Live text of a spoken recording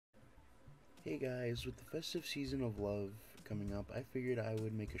Hey guys, with the festive season of love coming up, I figured I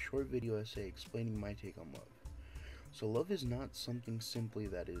would make a short video essay explaining my take on love. So love is not something simply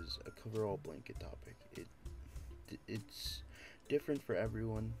that is a cover-all blanket topic. It's different for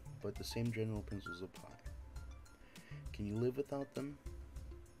everyone, but the same general principles apply. Can you live without them?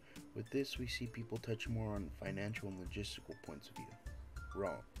 With this, we see people touch more on financial and logistical points of view.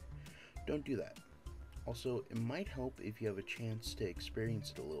 Wrong. Don't do that. Also, it might help if you have a chance to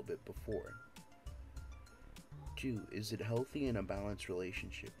experience it a little bit before. 2. Is it healthy in a balanced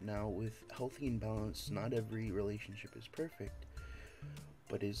relationship? Now, with healthy and balanced, not every relationship is perfect,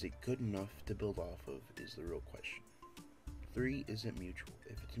 but is it good enough to build off of is the real question. 3. Is it mutual?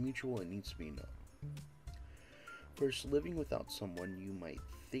 If it's mutual, it needs to be known. First, living without someone, you might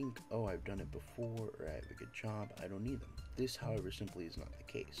think, oh, I've done it before, or I have a good job, I don't need them. This, however, simply is not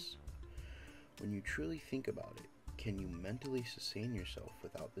the case. When you truly think about it, can you mentally sustain yourself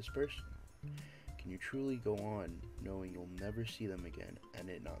without this person? Can you truly go on knowing you'll never see them again and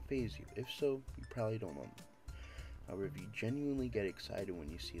it not faze you? If so, you probably don't want them. However, if you genuinely get excited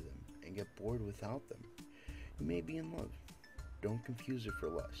when you see them and get bored without them, you may be in love. Don't confuse it for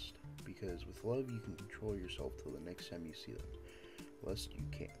lust, because with love you can control yourself till the next time you see them. Lust you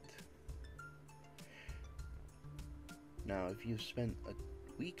can't. Now, if you've spent a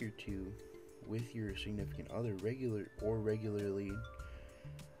week or two with your significant other regularly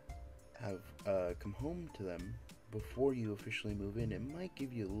have come home to them before you officially move in, it might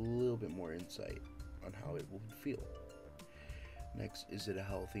give you a little bit more insight on how it will feel. Next, is it a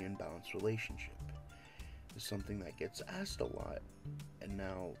healthy and balanced relationship? Is something that gets asked a lot, and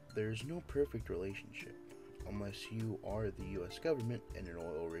now there's no perfect relationship unless you are the US government in an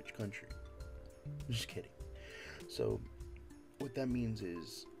oil-rich country. Just kidding. So what that means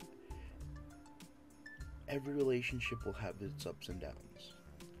is every relationship will have its ups and downs.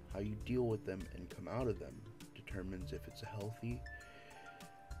 How you deal with them and come out of them determines if it's a healthy,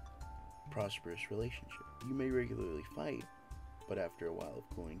 prosperous relationship. You may regularly fight, but after a while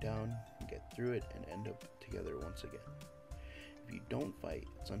of cooling down, you get through it and end up together once again. If you don't fight,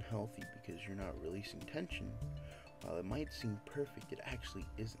 it's unhealthy because you're not releasing tension. While it might seem perfect, it actually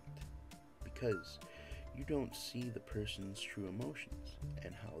isn't, because you don't see the person's true emotions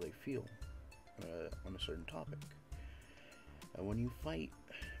and how they feel on a certain topic. And when you fight,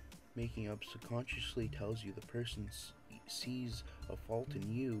 making up subconsciously tells you the person sees a fault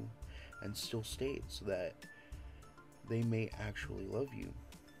in you and still states that they may actually love you.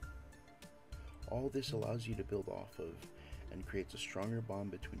 All this allows you to build off of and creates a stronger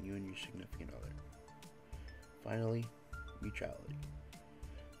bond between you and your significant other. Finally, mutuality.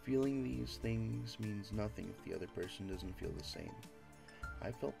 Feeling these things means nothing if the other person doesn't feel the same.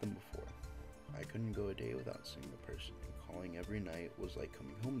 I felt them before. I couldn't go a day without seeing the person, and calling every night was like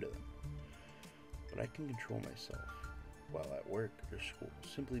coming home to them. But I can control myself while at work or school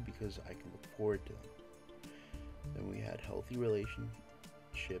simply because I can look forward to them. Then we had healthy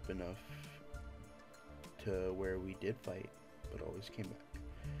relationship enough to where we did fight, but always came back.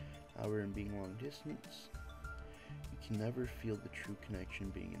 However, in being long distance, you can never feel the true connection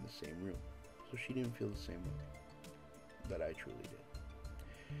being in the same room. So she didn't feel the same way that I truly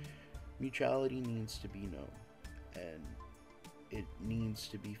did. Mutuality needs to be known, and it needs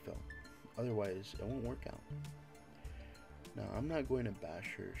to be felt. Otherwise, it won't work out. Now, I'm not going to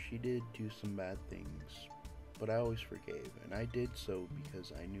bash her. She did do some bad things, but I always forgave, and I did so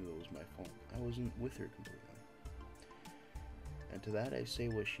because I knew it was my fault. I wasn't with her completely. And to that, I say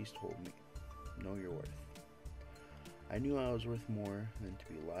what she's told me. Know your worth. I knew I was worth more than to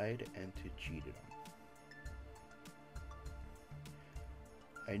be lied and to cheated on.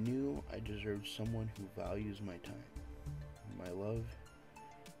 I knew I deserved someone who values my time, my love,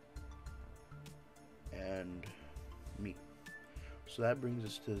 and me. So that brings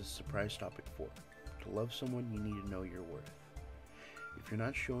us to surprise topic 4. To love someone, you need to know your worth. If you're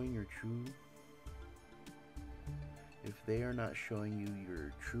not showing your true, if they are not showing you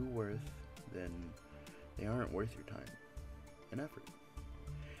your true worth, then they aren't worth your time and effort.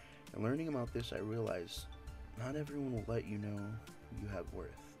 And learning about this, I realized not everyone will let you know you have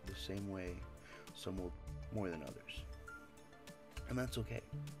worth the same way, some will more than others. And that's okay.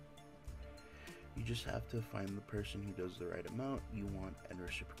 You just have to find the person who does the right amount you want and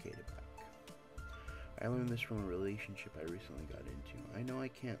reciprocate it back. I learned this from a relationship I recently got into. I know I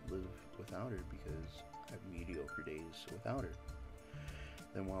can't live without her because I have mediocre days without her.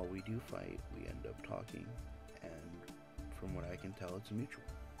 Then while we do fight, we end up talking, and from what I can tell, it's mutual.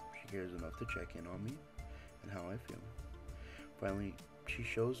 She cares enough to check in on me and how I feel. Finally, she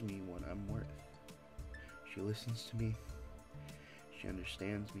shows me what I'm worth. She listens to me, she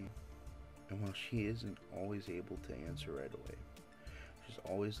understands me, And while she isn't always able to answer right away, she's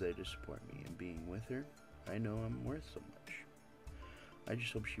always there to support me, and being with her, I know I'm worth so much. I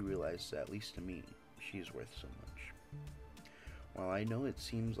just hope she realizes that, at least to me, she is worth so much. While I know it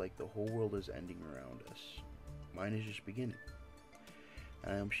seems like the whole world is ending around us, mine is just beginning.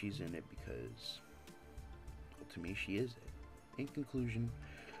 And I hope she's in it because, well, to me, she is it. In conclusion,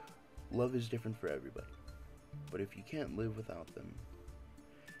 love is different for everybody. But if you can't live without them,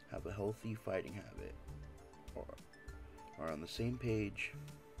 have a healthy fighting habit, or are on the same page,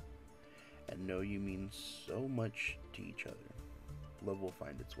 and know you mean so much to each other, love will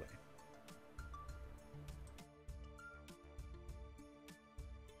find its way.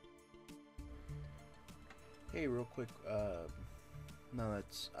 Hey, real quick, now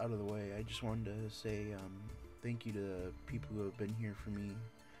that's out of the way, I just wanted to say thank you to the people who have been here for me.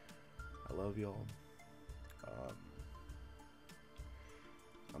 I love y'all.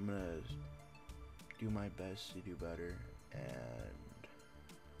 I'm gonna do my best to do better, and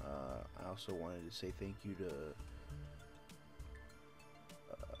I also wanted to say thank you to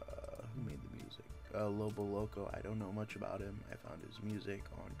who made the music? Loco. I don't know much about him. I found his music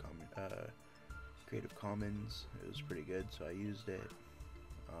on Creative Commons. It was pretty good, so I used it.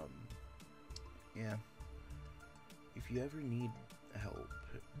 Yeah. If you ever need help,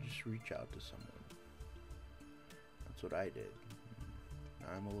 just reach out to someone. That's what I did. Now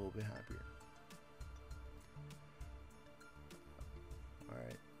I'm a little bit happier.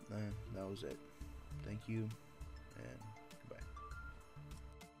 Alright, that was it. Thank you, and